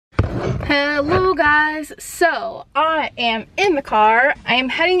Hello guys, so I am in the car. I am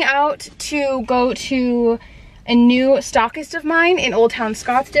heading out to go to a new Stockist of mine in Old Town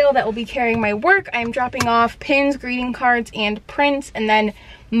Scottsdale that will be carrying my work. I'm dropping off pins, greeting cards, and prints, and then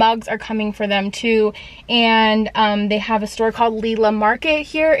mugs are coming for them too. And they have a store called Leela Market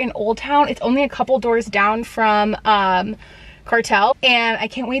here in Old Town. It's only a couple doors down from Cartel, and I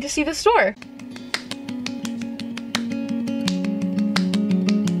can't wait to see the store.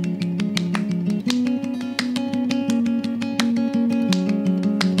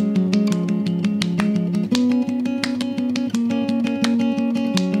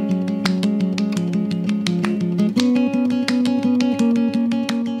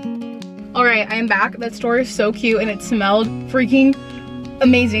 Alright, I am back. That store is so cute and it smelled freaking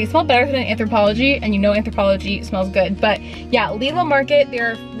amazing. It smelled better than Anthropologie, and you know Anthropologie smells good. But yeah, Leela Market,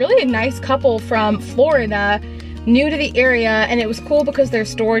 they're really a nice couple from Florida, new to the area, and it was cool because their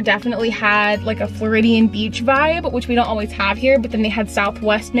store definitely had like a Floridian beach vibe, which we don't always have here, but then they had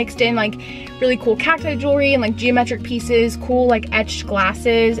Southwest mixed in, like really cool cacti jewelry and like geometric pieces, cool like etched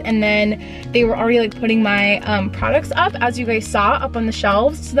glasses, and then they were already like putting my products up, as you guys saw, up on the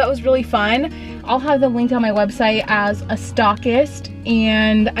shelves, so that was really fun. I'll have them linked on my website as a Stockist,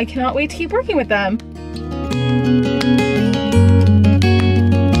 and I cannot wait to keep working with them.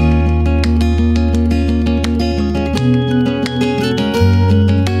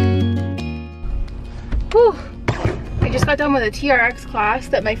 Whew. I just got done with a TRX class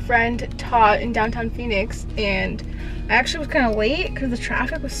that my friend taught in downtown Phoenix, and I actually was kind of late because the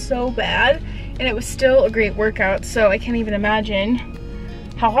traffic was so bad, and it was still a great workout, so I can't even imagine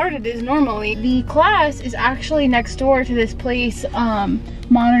how hard it is normally. The class is actually next door to this place,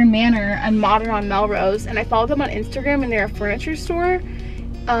 Manor and Modern on Melrose, and I followed them on Instagram, and they're a furniture store,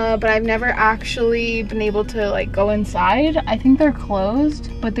 but I've never actually been able to like go inside. I think they're closed,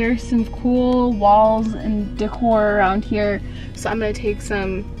 but there's some cool walls and decor around here, so I'm gonna take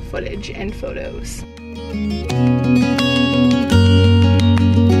some footage and photos.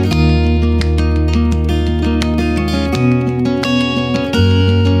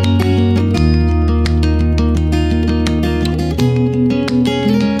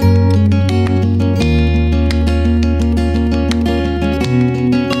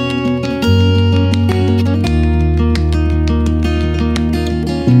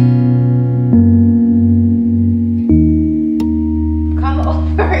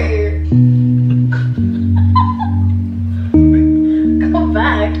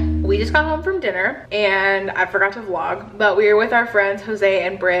 And I forgot to vlog, but we were with our friends Jose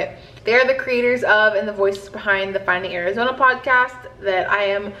and Britt. They are the creators of and the voices behind the Finding Arizona podcast that I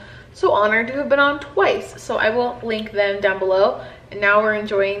am so honored to have been on twice, so I will link them down below. And now we're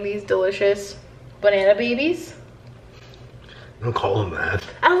enjoying these delicious banana babies. Don't call them that.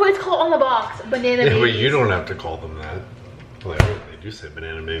 I don't know what it's called on the box. Banana babies. Yeah, but you don't have to call them that. Well, they do say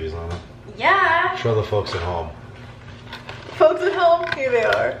banana babies on them. Yeah. Show the folks at home. Folks at home, here they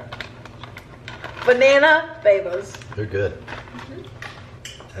are. Banana babies. They're good.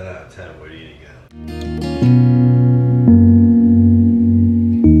 10 out of 10. What do you eat again?